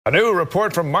A new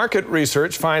report from market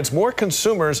research finds more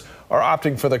consumers are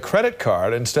opting for the credit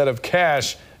card instead of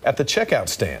cash at the checkout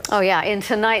stand. Oh, yeah. In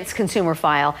tonight's Consumer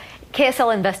File,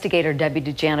 KSL investigator Debbie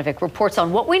Dujanovic reports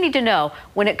on what we need to know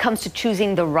when it comes to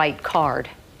choosing the right card.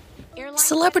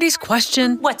 Celebrities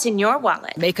question, what's in your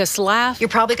wallet? Make us laugh. You're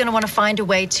probably going to want to find a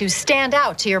way to stand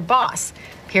out to your boss.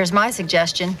 Here's my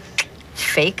suggestion: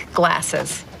 fake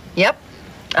glasses. Yep.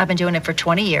 I've been doing it for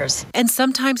 20 years. And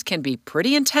sometimes can be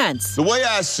pretty intense. The way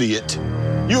I see it,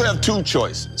 you have two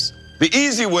choices: the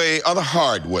easy way or the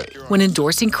hard way. When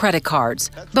endorsing credit cards.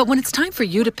 But when it's time for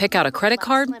you to pick out a credit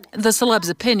card, the celeb's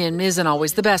opinion isn't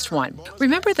always the best one.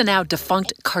 Remember the now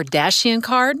defunct Kardashian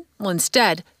card? Well,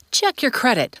 instead, check your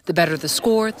credit. The better the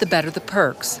score, the better the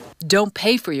perks. Don't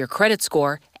pay for your credit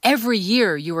score. Every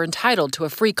year, you are entitled to a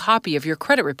free copy of your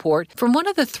credit report from one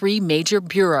of the 3 major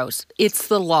bureaus. It's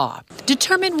the law.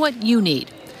 Determine what you need.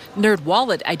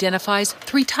 NerdWallet identifies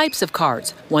 3 types of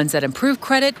cards, ones that improve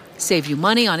credit, save you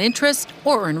money on interest,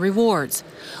 or earn rewards.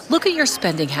 Look at your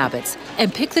spending habits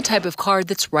and pick the type of card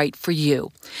that's right for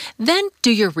you. Then do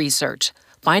your research.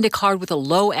 Find a card with a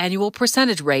low annual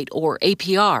percentage rate, or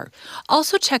APR.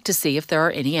 Also check to see if there are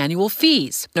any annual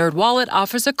fees. NerdWallet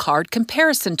offers a card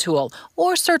comparison tool,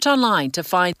 or search online to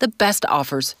find the best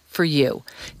offers for you.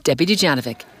 Debbie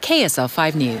Dujanovic, KSL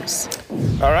 5 News.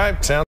 All right, sounds